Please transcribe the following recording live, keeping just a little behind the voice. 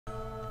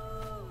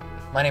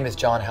My name is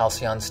John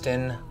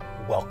Halcyon-Stinn.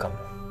 Welcome.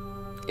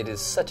 It is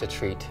such a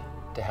treat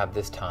to have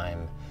this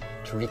time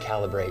to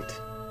recalibrate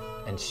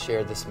and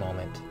share this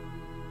moment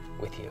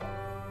with you.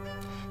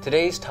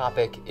 Today's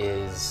topic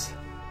is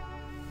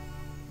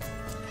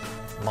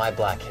my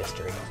Black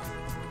history.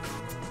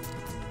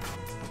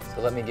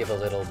 So let me give a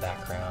little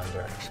background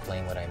or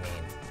explain what I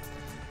mean.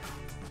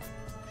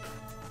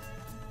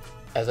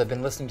 As I've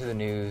been listening to the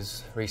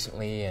news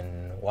recently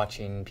and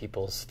watching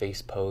people's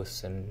face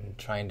posts and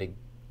trying to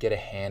get a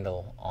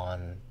handle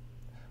on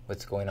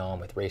what's going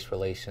on with race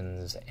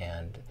relations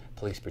and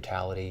police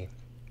brutality,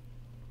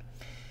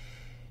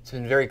 it's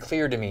been very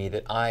clear to me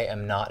that I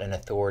am not an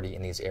authority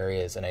in these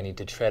areas and I need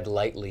to tread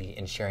lightly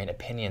in sharing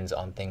opinions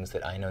on things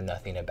that I know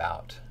nothing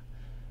about.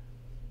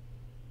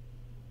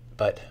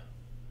 But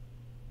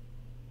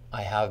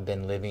I have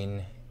been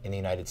living in the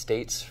United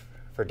States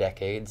for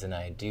decades, and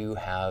I do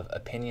have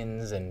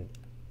opinions and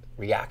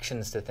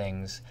reactions to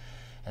things,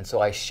 and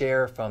so I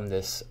share from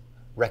this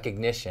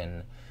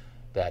recognition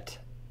that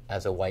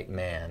as a white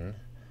man,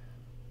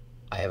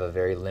 I have a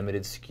very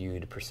limited,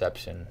 skewed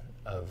perception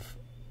of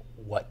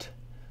what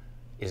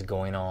is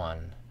going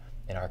on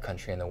in our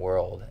country and the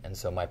world, and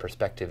so my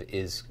perspective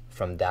is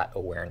from that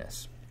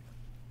awareness.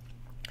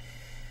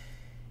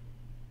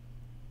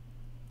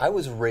 I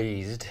was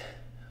raised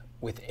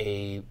with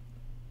a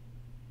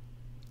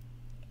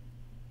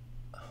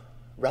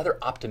rather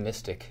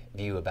optimistic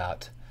view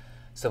about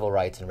civil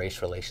rights and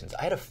race relations.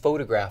 I had a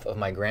photograph of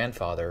my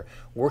grandfather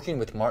working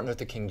with Martin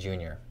Luther King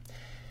Jr.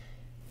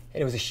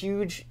 And it was a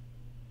huge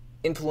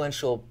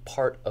influential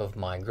part of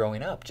my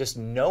growing up, just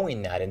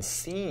knowing that and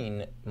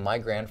seeing my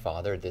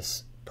grandfather,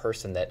 this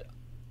person that,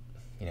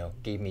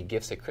 gave me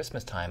gifts at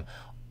Christmas time,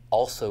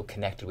 also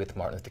connected with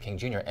Martin Luther King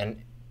Jr.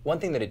 And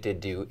one thing that it did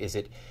do is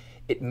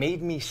it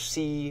made me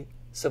see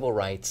civil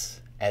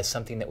rights as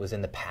something that was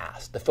in the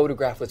past. The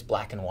photograph was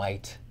black and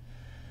white.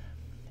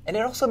 And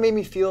it also made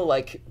me feel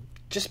like,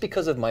 just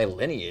because of my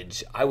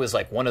lineage, I was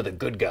like one of the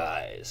good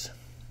guys.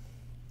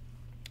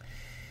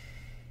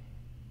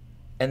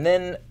 And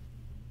then,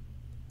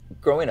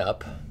 growing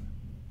up,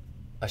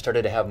 I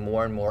started to have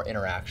more and more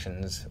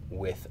interactions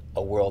with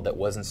a world that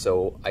wasn't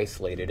so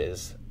isolated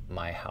as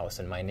my house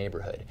and my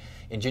neighborhood.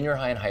 In junior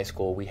high and high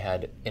school, we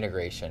had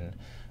integration,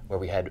 where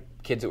we had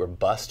kids that were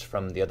bused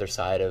from the other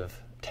side of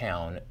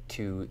town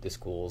to the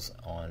schools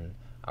on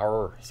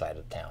our side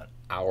of town.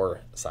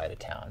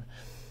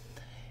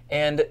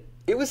 And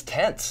it was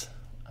tense,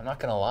 I'm not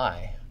gonna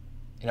lie.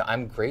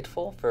 I'm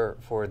grateful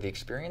for the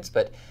experience,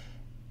 but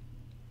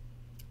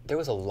there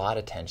was a lot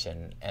of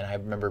tension, and I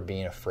remember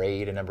being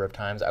afraid a number of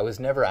times. I was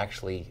never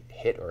actually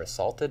hit or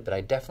assaulted, but I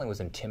definitely was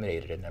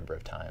intimidated a number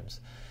of times.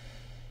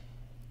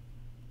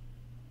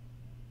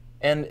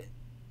 And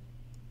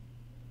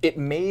it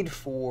made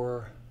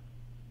for,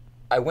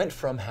 I went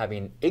from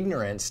having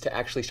ignorance to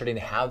actually starting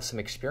to have some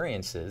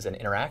experiences and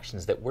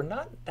interactions that were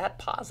not that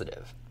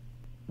positive.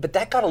 But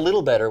that got a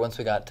little better once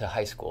we got to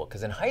high school,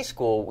 because in high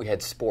school we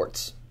had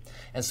sports.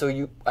 And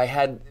so I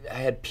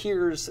had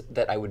peers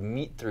that I would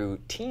meet through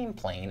team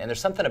playing, and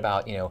there's something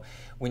about,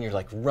 when you're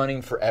like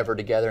running forever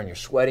together and you're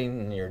sweating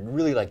and you're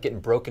really like getting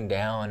broken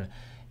down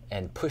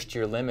and pushed to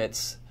your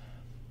limits,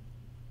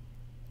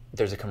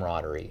 there's a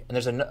camaraderie. And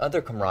there's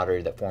another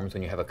camaraderie that forms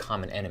when you have a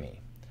common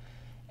enemy.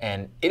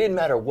 And it didn't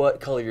matter what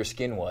color your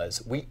skin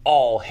was, we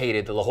all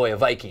hated the La Jolla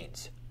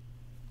Vikings.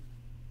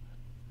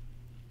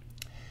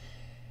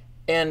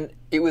 And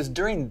it was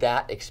during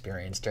that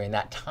experience, during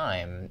that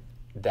time,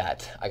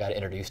 that I got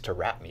introduced to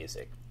rap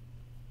music.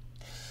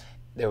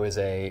 There was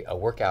a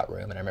workout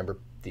room, and I remember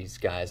these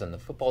guys on the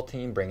football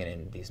team bringing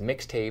in these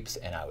mixtapes,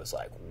 and I was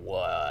like,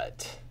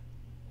 what?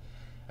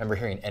 I remember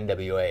hearing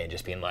NWA and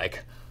just being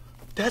like,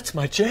 that's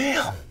my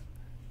jam!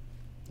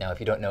 Now, if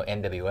you don't know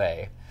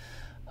NWA,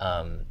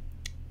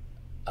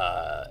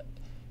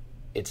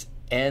 it's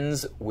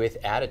Ends with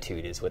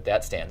Attitude is what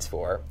that stands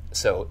for,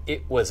 so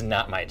it was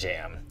not my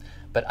jam.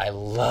 But I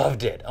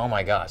loved it. Oh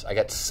my gosh. I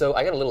got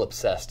a little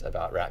obsessed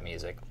about rap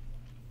music.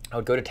 I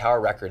would go to Tower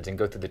Records and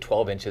go through the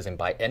 12 inches and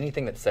buy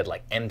anything that said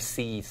like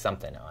MC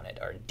something on it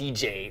or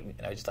DJ.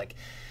 And I was just like,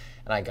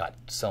 and I got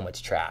so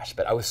much trash.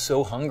 But I was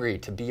so hungry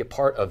to be a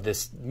part of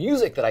this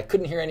music that I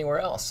couldn't hear anywhere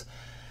else.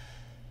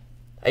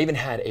 I even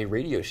had a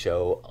radio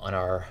show on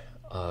our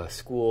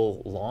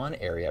school lawn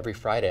area. Every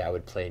Friday I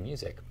would play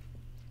music.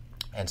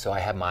 And so I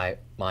had my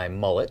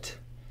mullet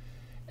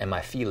and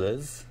my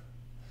feelers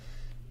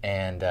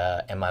and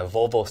my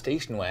Volvo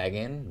station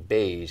wagon,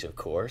 beige of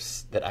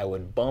course, that I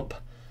would bump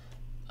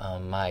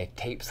my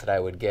tapes that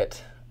I would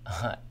get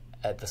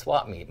at the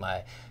swap meet,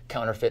 my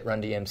counterfeit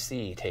Run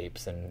DMC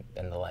tapes and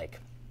the like.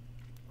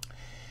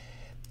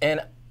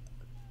 And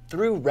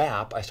through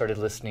rap, I started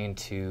listening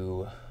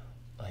to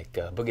like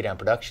Boogie Down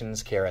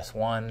Productions,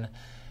 KRS-One,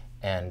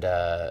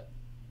 and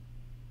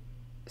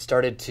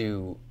started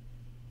to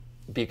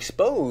be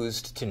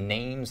exposed to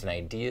names and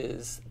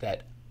ideas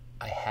that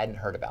I hadn't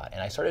heard about.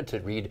 And I started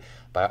to read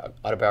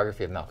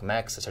autobiography of Malcolm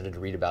X. I started to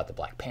read about the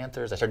Black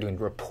Panthers. I started doing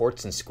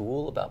reports in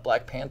school about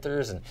Black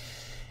Panthers.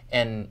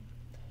 And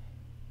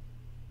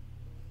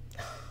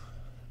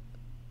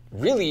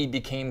really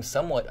became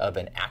somewhat of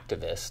an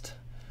activist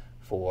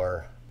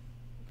for,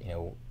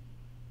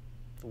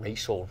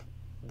 racial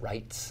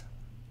rights.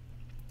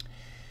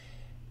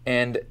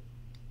 And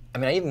I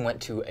mean, I even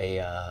went to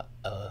a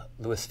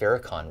Louis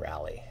Farrakhan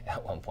rally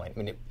at one point.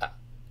 I mean,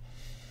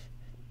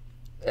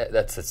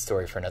 that's a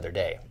story for another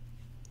day.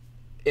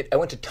 I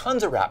went to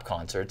tons of rap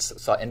concerts,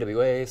 saw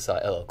NWA, saw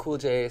LL Cool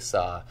J,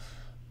 saw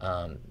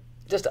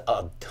just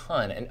a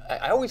ton. And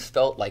I always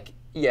felt like,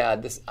 yeah,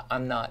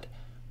 I'm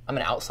an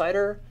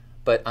outsider,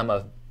 but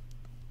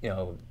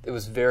it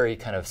was very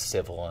kind of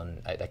civil,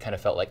 and I kind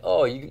of felt like,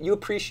 oh, you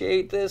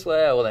appreciate this?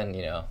 Well, then,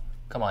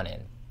 come on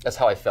in. That's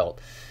how I felt.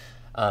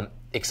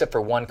 Except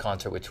for one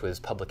concert, which was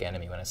Public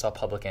Enemy. When I saw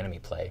Public Enemy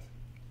play,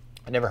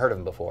 I'd never heard of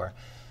them before.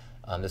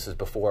 This was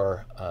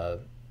before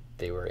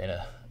they were in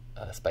a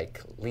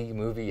Spike Lee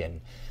movie,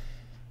 and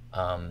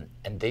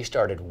they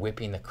started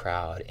whipping the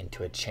crowd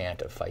into a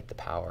chant of "Fight the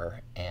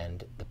Power,"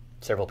 and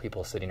several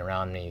people sitting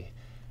around me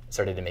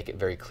started to make it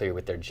very clear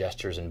with their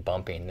gestures and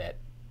bumping that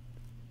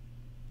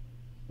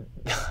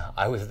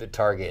I was the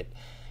target,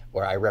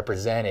 or I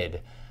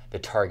represented the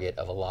target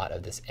of a lot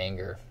of this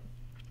anger.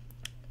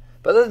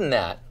 But other than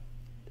that,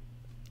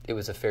 it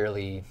was a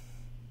fairly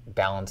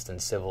balanced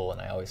and civil,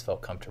 and I always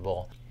felt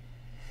comfortable.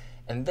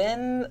 And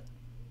then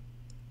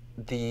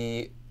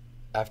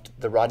after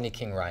the Rodney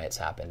King riots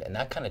happened, and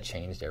that kind of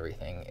changed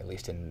everything, at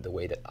least in the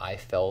way that I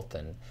felt,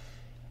 and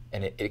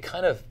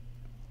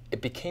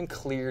it became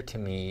clear to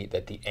me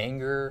that the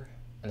anger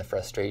and the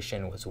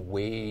frustration was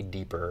way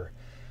deeper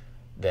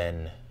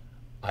than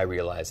I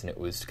realized, and it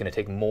was going to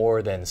take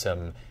more than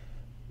some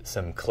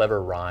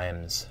clever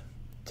rhymes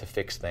to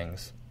fix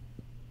things.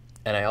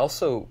 And I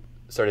also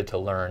started to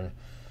learn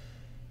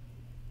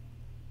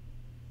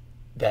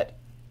that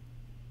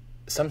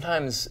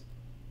sometimes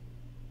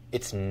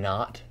it's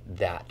not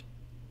that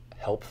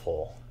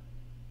helpful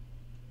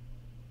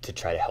to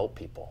try to help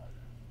people.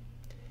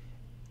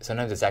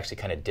 Sometimes it's actually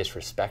kind of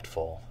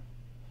disrespectful.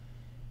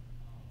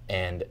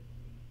 And,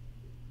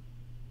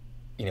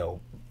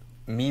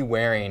 me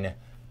wearing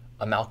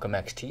a Malcolm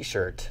X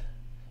t-shirt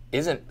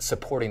isn't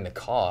supporting the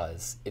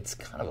cause, it's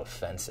kind of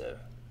offensive.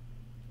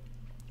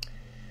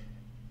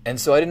 And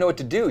so I didn't know what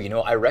to do.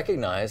 I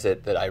recognized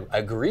that I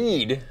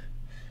agreed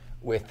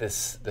with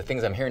the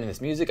things I'm hearing in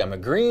this music. I'm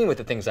agreeing with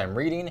the things I'm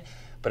reading,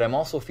 but I'm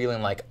also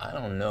feeling like I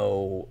don't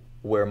know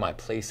where my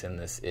place in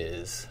this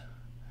is.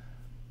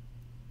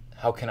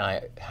 How can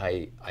I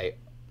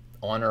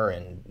honor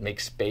and make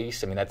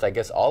space? I mean, that's, I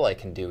guess, all I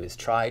can do is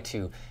try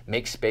to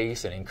make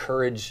space and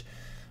encourage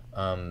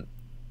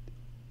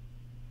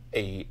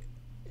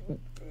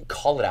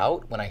call it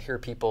out when I hear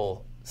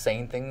people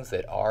saying things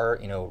that are,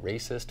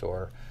 racist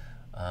or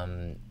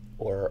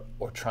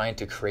trying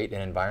to create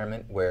an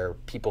environment where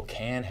people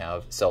can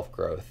have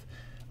self-growth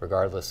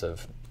regardless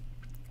of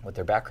what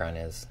their background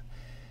is.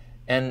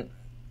 And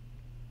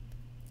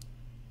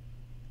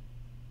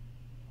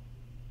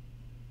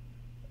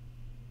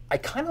I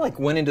kind of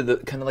went into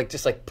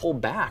just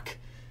pulled back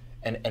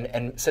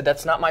and said,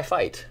 that's not my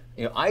fight.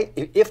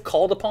 If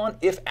called upon,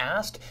 if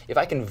asked, if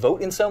I can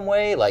vote in some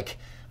way,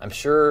 I'm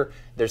sure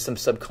there's some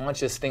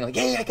subconscious thing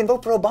hey, I can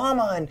vote for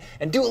Obama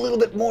and do a little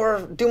bit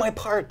more, do my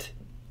part.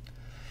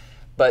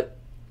 But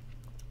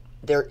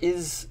there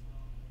was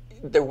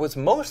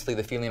mostly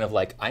the feeling of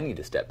I need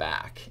to step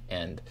back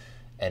and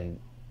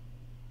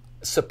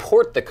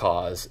support the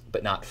cause,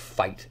 but not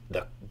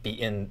be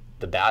in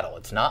the battle.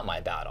 It's not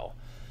my battle.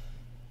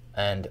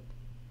 And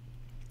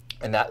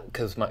that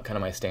because kind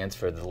of my stance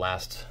for the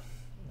last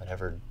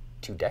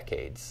 2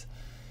 decades.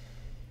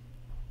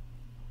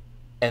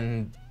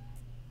 And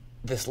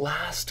this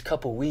last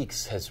couple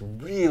weeks has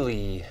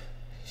really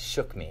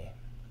shook me.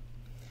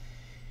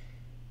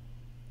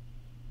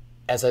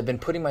 As I've been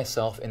putting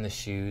myself in the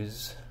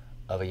shoes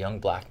of a young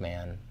black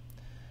man,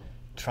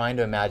 trying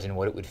to imagine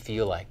what it would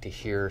feel like to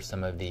hear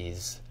some of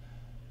these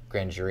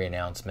grand jury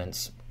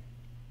announcements,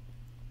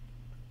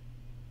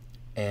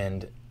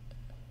 and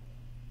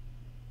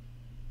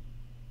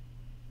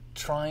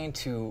trying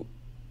to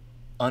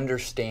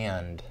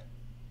understand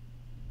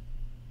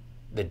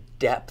the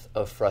depth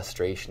of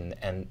frustration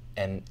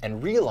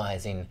and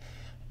realizing,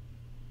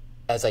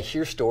 as I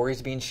hear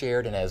stories being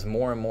shared and as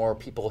more and more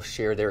people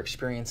share their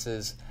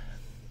experiences,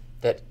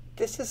 that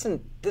this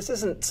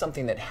isn't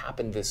something that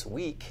happened this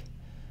week.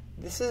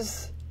 This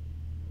is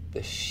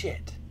the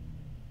shit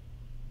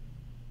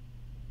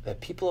that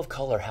people of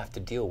color have to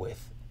deal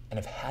with and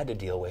have had to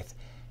deal with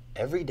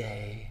every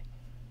day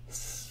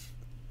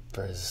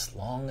for as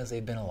long as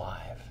they've been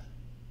alive.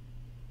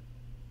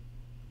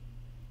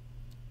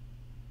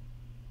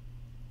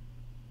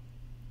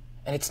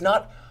 And it's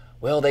not,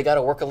 well, they got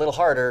to work a little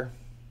harder.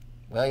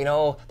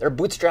 Well, their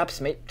bootstraps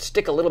may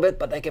stick a little bit,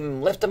 but they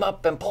can lift them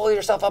up and pull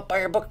yourself up by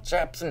your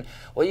bootstraps. And,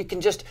 well, you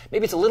can just,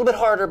 maybe it's a little bit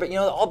harder, but,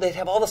 they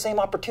have all the same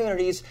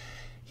opportunities.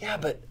 Yeah,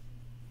 but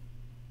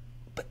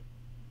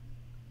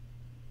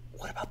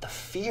what about the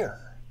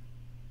fear?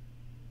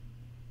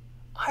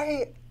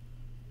 I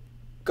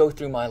go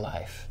through my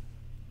life,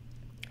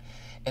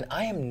 and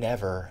I am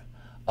never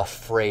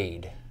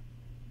afraid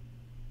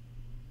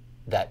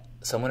that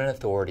someone in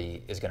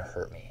authority is going to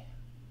hurt me.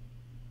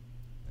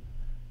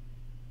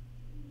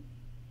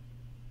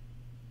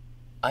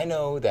 I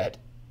know that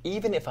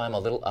even if I'm a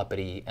little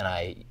uppity and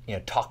I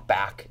talk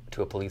back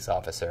to a police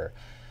officer,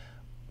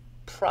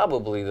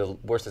 probably the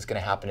worst that's going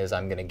to happen is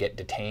I'm going to get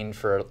detained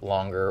for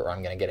longer, or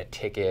I'm going to get a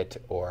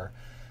ticket, or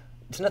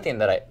it's nothing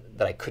that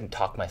I couldn't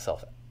talk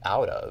myself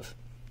out of.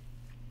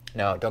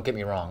 Now, don't get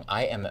me wrong.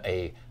 I am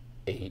I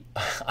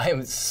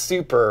am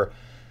super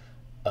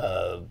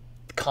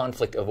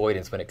conflict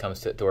avoidance when it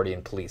comes to authority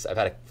and police. I've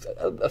had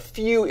a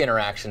few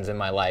interactions in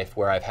my life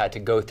where I've had to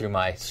go through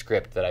my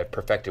script that I've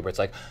perfected, where it's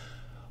like,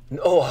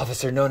 "No,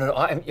 officer, no,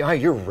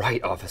 you're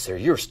right, officer.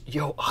 You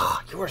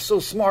are so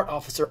smart,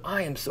 officer.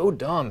 I am so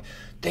dumb.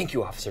 Thank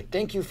you, officer.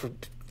 Thank you for,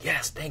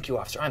 yes, thank you,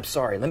 officer. I'm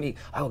sorry.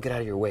 I will get out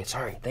of your way.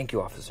 Sorry. Thank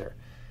you, officer."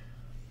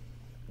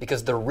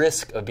 Because the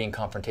risk of being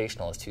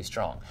confrontational is too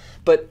strong.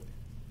 But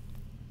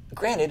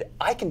granted,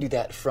 I can do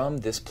that from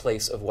this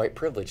place of white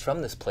privilege,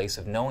 from this place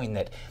of knowing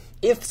that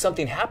if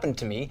something happened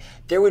to me,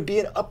 there would be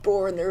an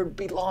uproar and there would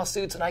be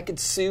lawsuits and I could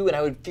sue and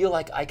I would feel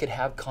like I could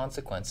have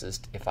consequences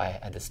if I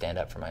had to stand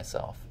up for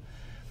myself.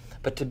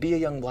 But to be a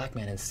young black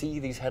man and see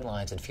these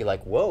headlines and feel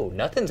like, whoa,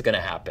 nothing's going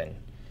to happen.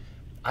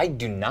 I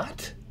do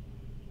not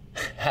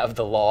have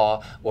the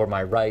law or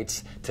my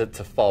rights to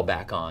fall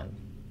back on.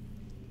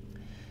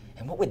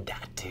 And what would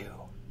that do?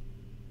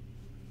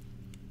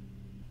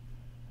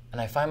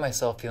 And I find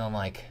myself feeling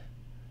like,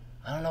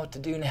 I don't know what to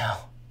do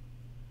now.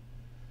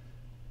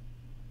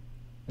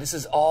 This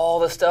is all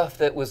the stuff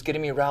that was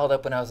getting me riled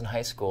up when I was in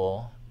high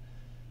school.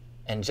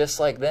 And just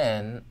like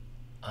then,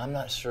 I'm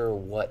not sure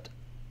what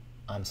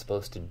I'm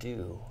supposed to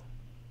do.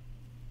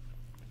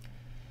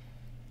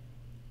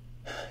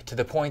 To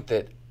the point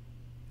that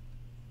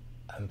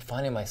I'm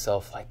finding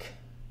myself like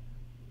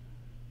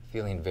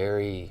feeling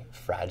very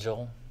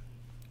fragile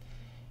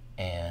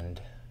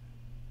and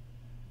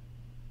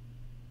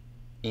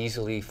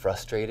easily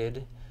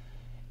frustrated,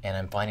 and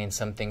I'm finding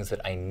some things that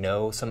I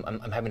know,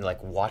 I'm having to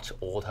like watch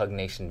old Hug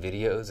Nation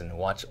videos and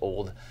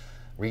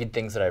read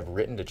things that I've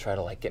written to try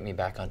to like get me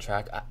back on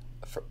track.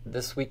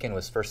 This weekend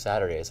was First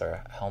Saturdays,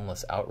 our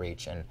homeless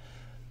outreach, and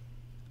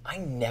I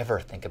never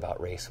think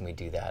about race when we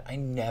do that. I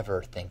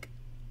never think,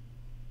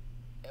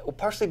 well,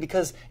 partially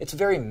because it's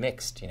very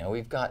mixed,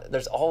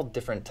 there's all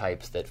different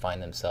types that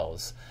find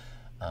themselves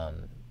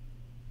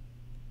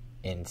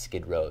in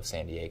Skid Row of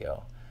San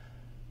Diego.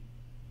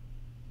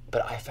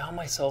 But I found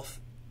myself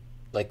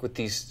like with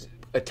these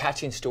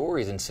attaching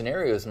stories and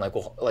scenarios, and like,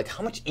 well, like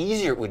how much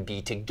easier it would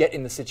be to get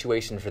in the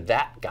situation for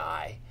that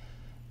guy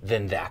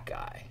than that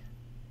guy.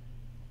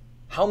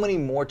 How many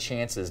more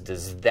chances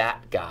does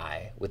that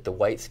guy with the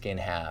white skin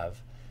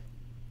have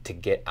to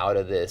get out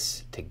of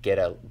this, to get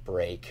a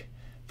break,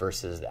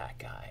 versus that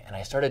guy? And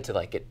I started to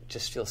like, it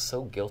just feels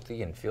so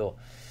guilty and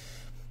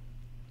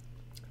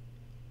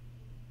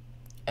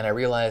and I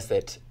realized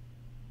that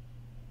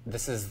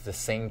this is the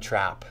same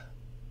trap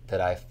that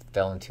I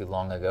fell into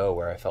long ago,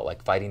 where I felt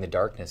like fighting the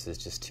darkness is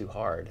just too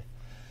hard.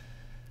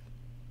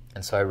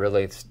 And so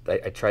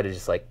I try to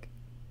just like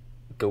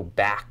go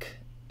back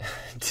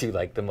to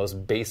like the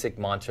most basic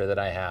mantra that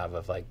I have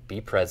of like,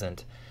 be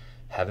present,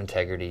 have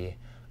integrity,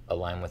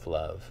 align with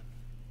love.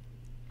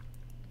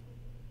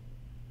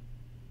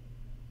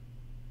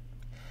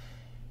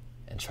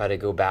 And try to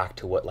go back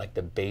to what like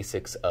the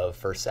basics of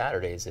First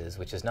Saturdays is,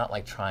 which is not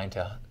like trying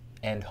to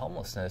end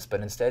homelessness, but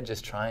instead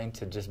just trying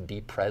to just be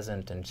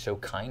present and show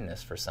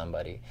kindness for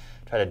somebody.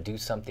 Try to do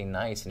something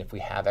nice, and if we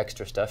have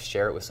extra stuff,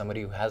 share it with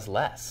somebody who has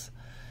less.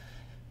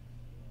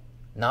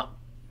 Not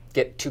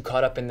get too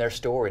caught up in their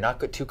story, not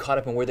get too caught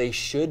up in where they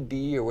should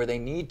be or where they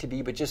need to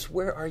be, but just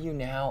where are you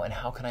now and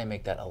how can I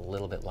make that a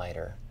little bit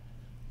lighter?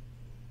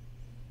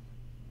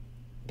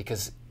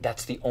 Because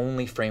that's the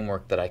only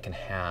framework that I can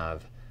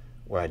have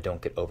where I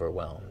don't get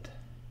overwhelmed.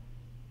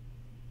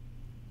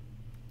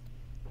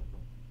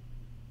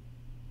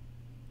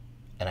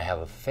 And I have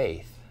a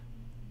faith,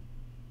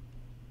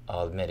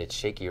 I'll admit it's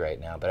shaky right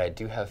now, but I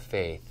do have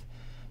faith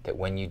that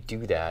when you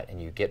do that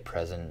and you get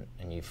present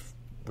and you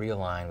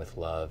realign with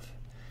love,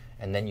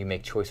 and then you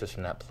make choices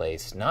from that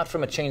place, not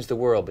from a change the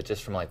world, but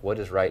just from like what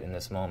is right in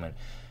this moment,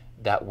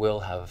 that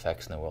will have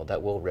effects in the world,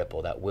 that will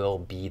ripple, that will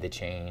be the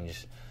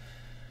change,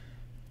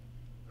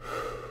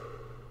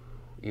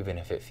 even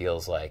if it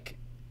feels like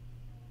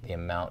the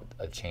amount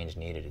of change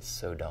needed is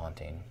so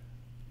daunting.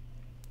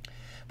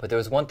 But there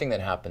was one thing that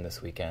happened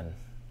this weekend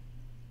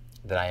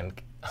that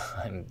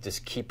I'm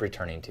just keep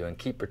returning to and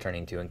keep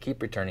returning to and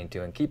keep returning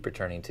to and keep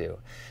returning to.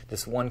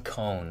 This one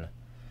cone.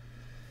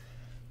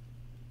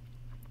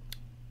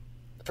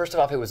 First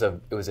off, it was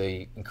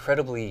a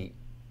incredibly,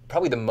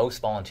 probably the most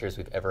volunteers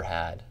we've ever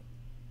had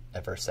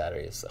at First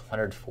Saturdays.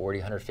 140,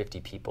 150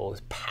 people. It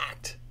was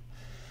packed,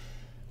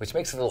 which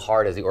makes it a little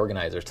hard as the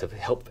organizers to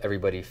help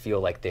everybody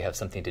feel like they have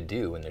something to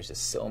do when there's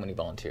just so many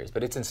volunteers.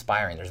 But it's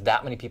inspiring. There's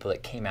that many people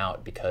that came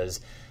out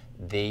because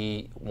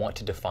they want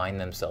to define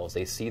themselves.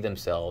 They see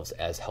themselves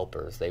as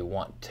helpers. They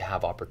want to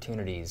have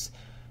opportunities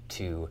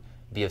to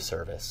be of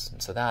service.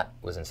 And so that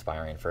was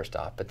inspiring first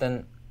off. But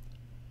then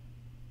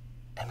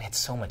And we had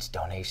so much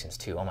donations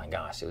too. Oh my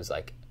gosh, it was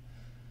like,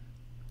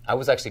 I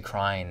was actually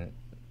crying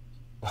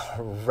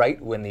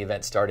right when the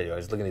event started. I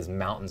was looking at these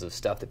mountains of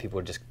stuff that people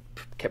were just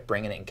kept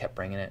bringing it and kept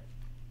bringing it.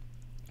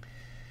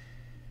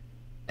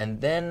 And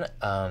then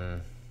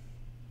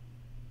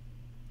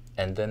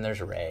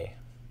there's Ray.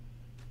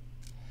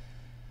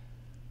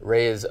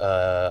 Ray is,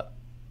 I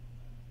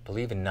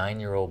believe, a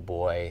 9-year-old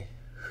boy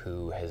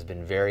who has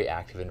been very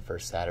active in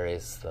First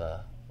Saturdays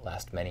the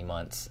last many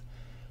months.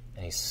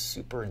 And he's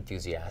super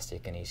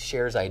enthusiastic, and he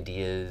shares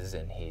ideas,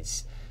 and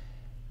he's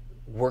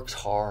works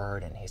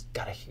hard, and he's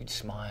got a huge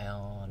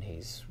smile, and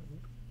he's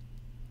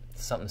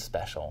something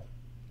special.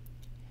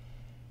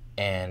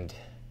 And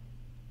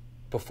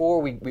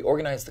before we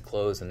organize the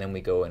clothes, and then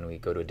we go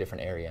to a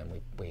different area and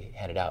we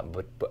hand it out.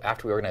 But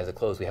after we organize the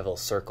clothes, we have a little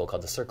circle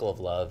called the Circle of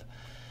Love.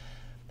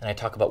 And I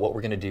talk about what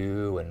we're going to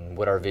do and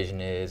what our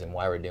vision is and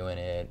why we're doing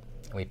it.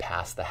 And we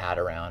pass the hat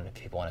around if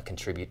people want to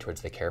contribute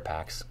towards the care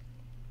packs.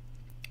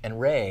 And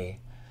Ray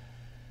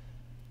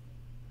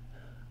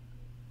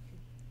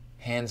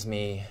hands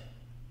me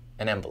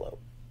an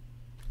envelope.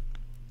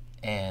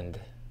 And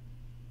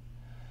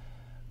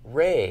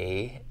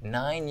Ray,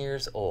 9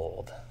 years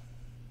old,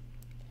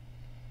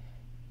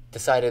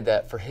 decided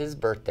that for his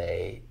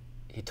birthday,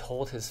 he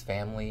told his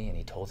family and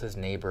he told his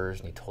neighbors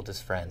and he told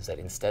his friends that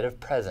instead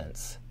of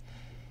presents,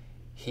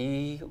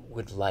 he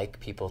would like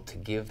people to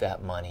give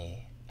that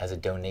money as a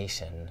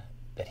donation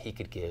that he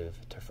could give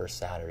to First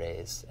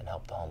Saturdays and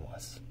help the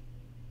homeless.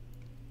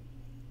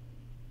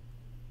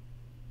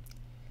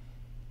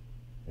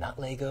 Not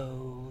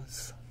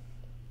Legos,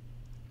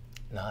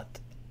 not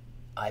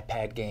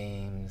iPad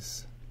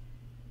games.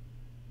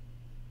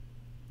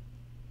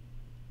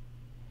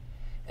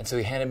 And so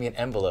he handed me an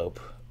envelope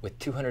with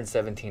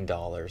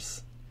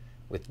 $217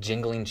 with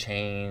jingling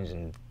change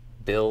and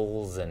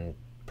bills and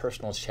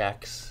personal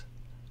checks.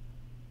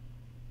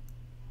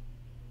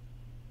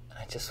 And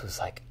I just was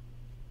like,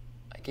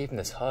 I gave him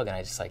this hug, and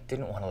I just like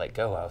didn't want to let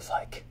go. I was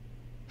like,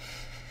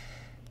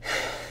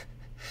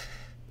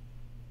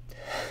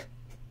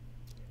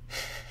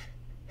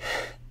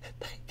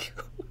 thank you.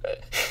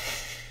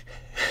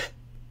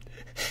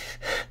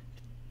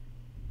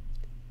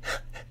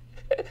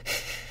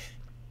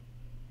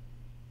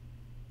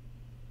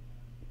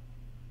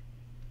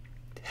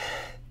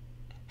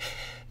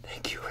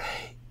 Thank you,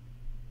 Ray.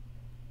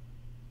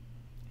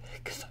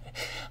 Because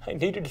I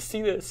needed to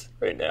see this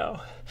right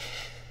now.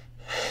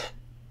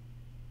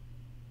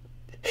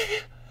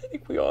 I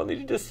think we all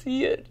needed to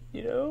see it,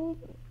 you know?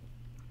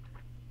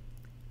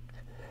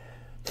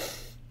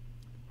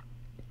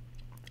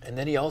 And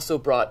then he also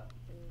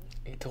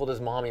he told his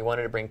mom he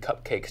wanted to bring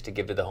cupcakes to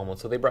give to the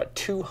homeless. So they brought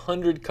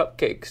 200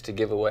 cupcakes to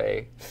give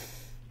away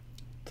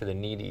to the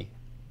needy.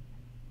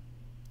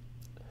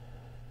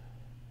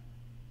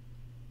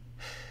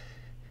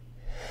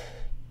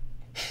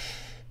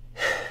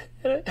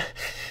 And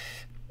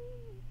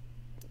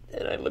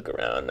I look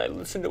around and I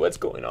listen to what's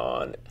going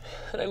on,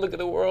 and I look at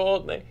the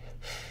world, and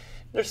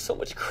there's so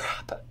much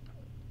crap,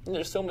 and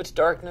there's so much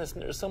darkness,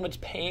 and there's so much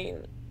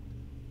pain.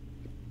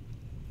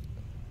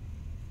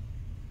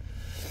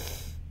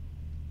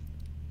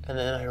 And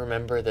then I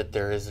remember that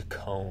there is a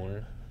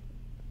cone,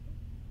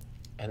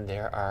 and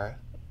there are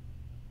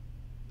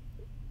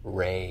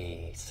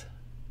rays.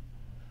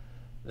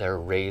 There are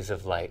rays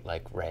of light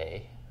like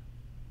Ray.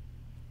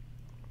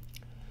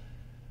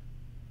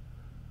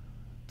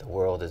 The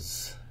world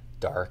is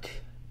dark,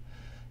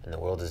 and the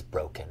world is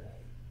broken.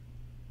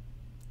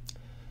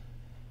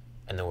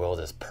 And the world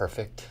is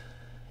perfect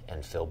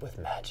and filled with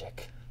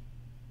magic.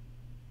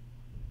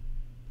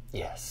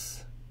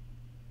 Yes.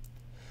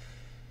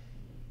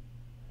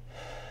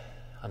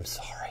 I'm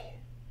sorry.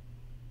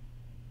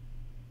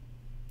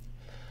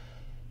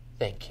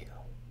 Thank you.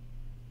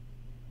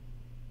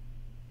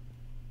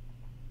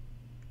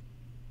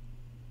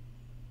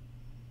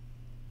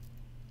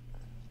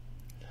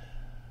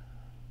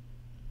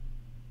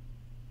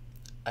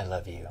 I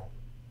love you.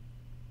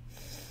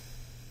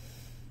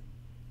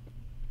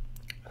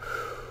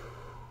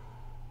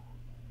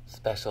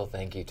 Special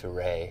thank you to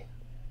Ray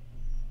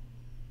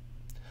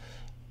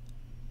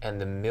and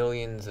the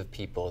millions of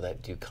people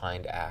that do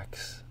kind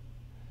acts,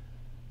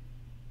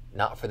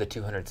 not for the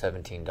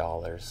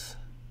 $217,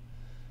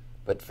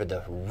 but for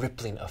the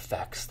rippling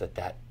effects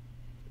the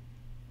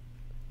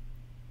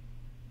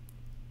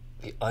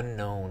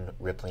unknown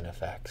rippling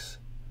effects.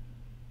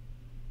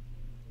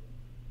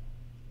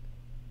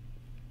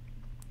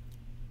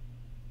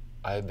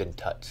 I've been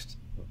touched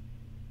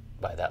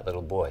by that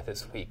little boy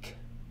this week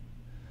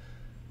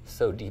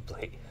so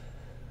deeply.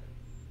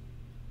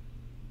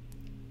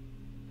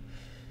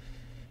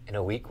 In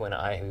a week when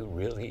I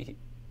really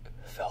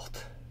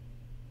felt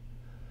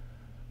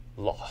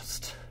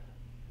lost.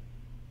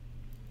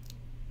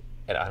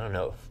 And I don't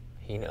know if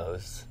he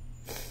knows.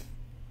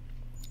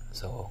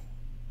 So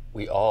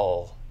we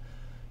all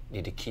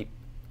need to keep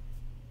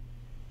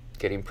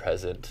getting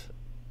present.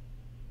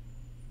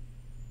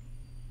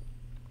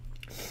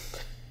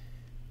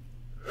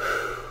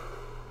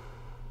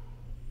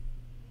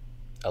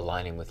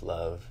 Aligning with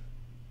love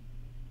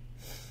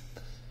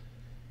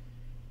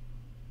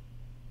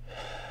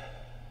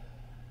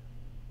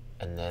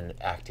and then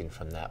acting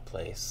from that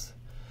place.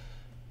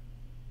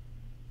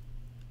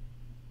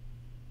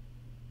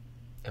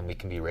 And we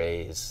can be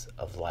rays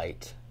of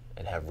light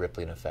and have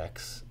rippling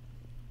effects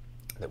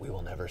that we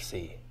will never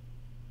see.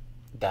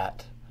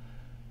 That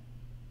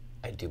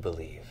I do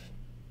believe.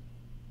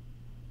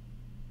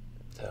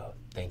 So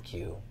thank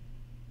you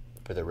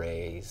for the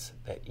rays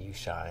that you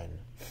shine.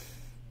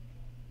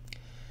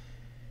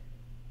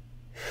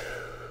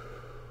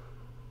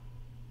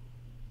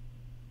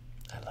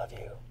 I love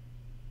you.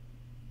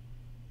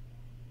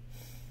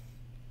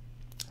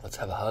 Let's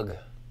have a hug.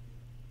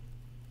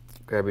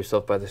 Grab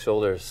yourself by the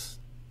shoulders.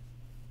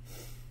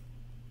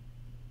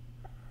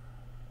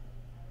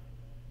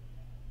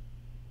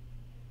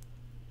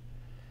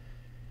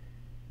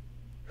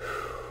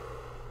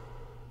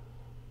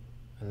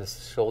 And the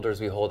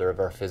shoulders we hold are of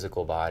our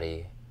physical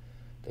body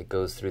that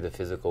goes through the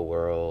physical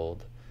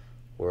world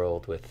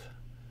with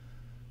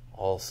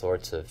all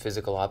sorts of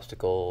physical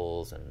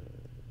obstacles and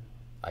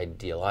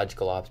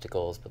ideological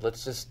obstacles. But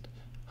let's just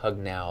hug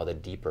now the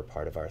deeper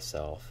part of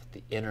ourself,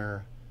 the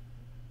inner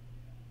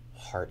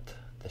heart,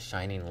 the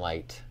shining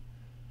light,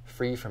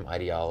 free from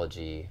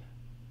ideology,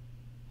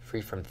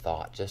 free from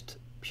thought, just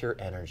pure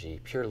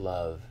energy, pure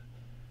love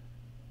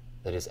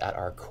that is at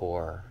our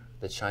core,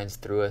 that shines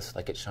through us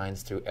like it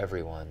shines through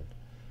everyone.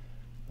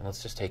 And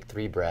let's just take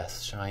 3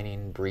 breaths,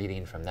 shining,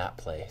 breathing from that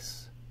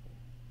place.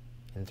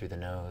 In through the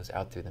nose,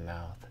 out through the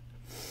mouth.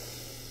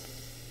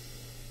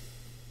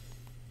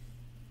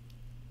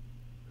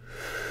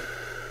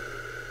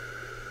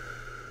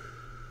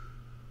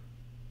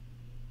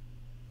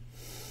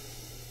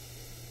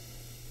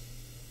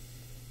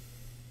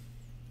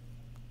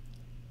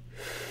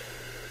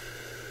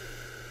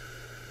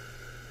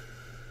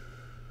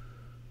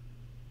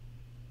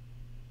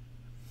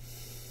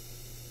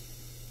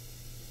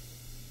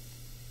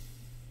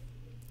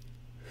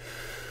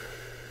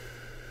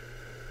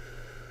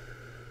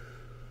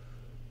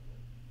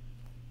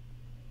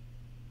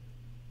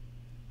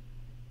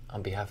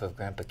 On behalf of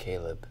Grandpa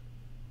Caleb,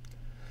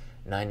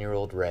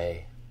 9-year-old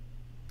Ray,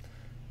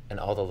 and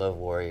all the Love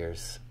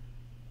Warriors,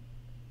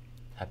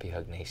 Happy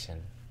Hug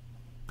Nation,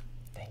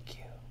 thank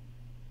you.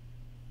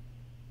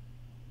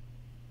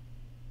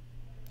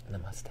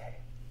 Namaste.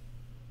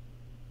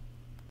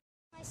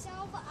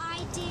 Myself,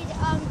 I did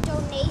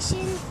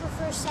donation for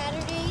First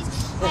Saturdays.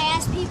 I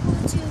asked people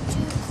to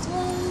do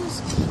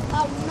clothes,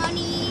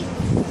 money,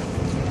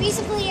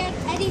 basically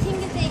anything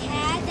that they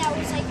had that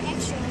was like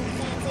extra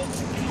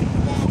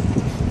that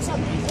some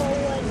people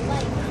would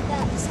like,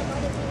 that some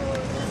other people were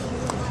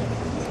needing would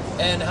like.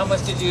 And how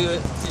much did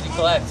you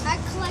collect? I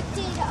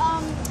collected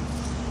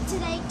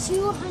today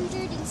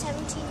 $217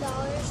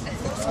 for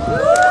First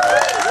Saturday.